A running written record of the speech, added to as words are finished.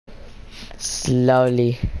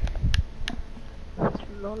slowly.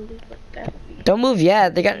 Slowly but deadly. Don't move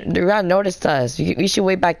yet. They're gonna notice us. We should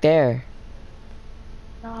wait back there.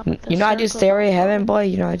 Nah, You know how to do Stairway Heaven, boy?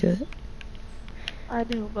 You know how to do it? I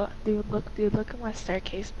do, but dude, look at my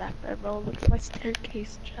staircase back there, bro. Look at my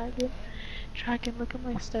staircase, Dragon. Dragon, look at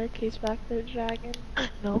my staircase back there, Dragon.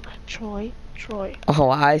 No, Troy. Oh,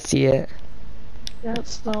 I see it. Yeah,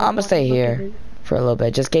 so I'm gonna stay here for a little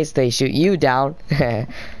bit, just in case they shoot you down.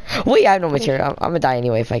 Wait, I have no material. I'm gonna die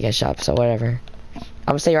anyway if I get shot, so whatever. I'm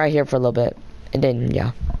gonna stay right here for a little bit, and then,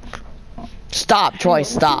 yeah. Stop, Troy,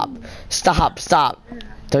 stop. Stop.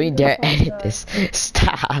 Don't you dare edit this.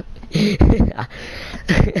 Stop.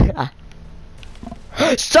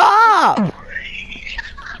 Stop!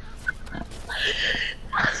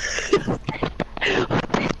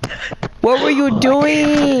 What were you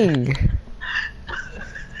doing?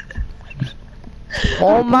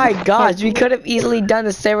 Oh my gosh, we could have easily done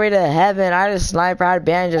the Stairway to Heaven. I had a sniper, I had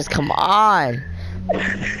bandages, come on.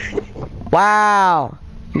 Wow.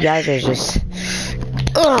 You guys are just...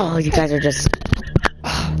 Oh, you guys are just...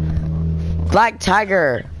 Black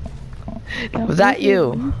Tiger. Was that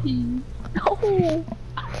you? No.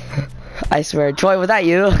 I swear, Troy, was that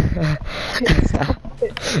you?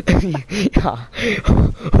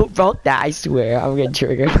 Who broke that? I swear, I'm getting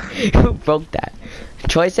triggered. Who broke that?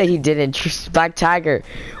 Troy said he didn't. Black Tiger,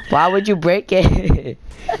 why would you break it?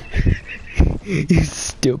 You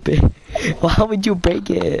stupid. Why would you break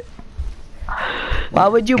it? Why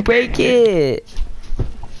would you break it?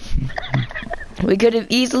 We could have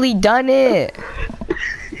easily done it.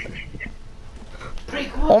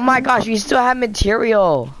 Oh my gosh, we still have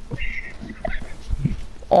material.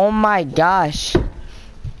 Oh my gosh.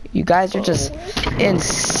 You guys are just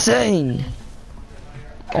insane.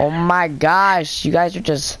 Oh my gosh, you guys are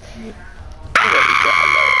just...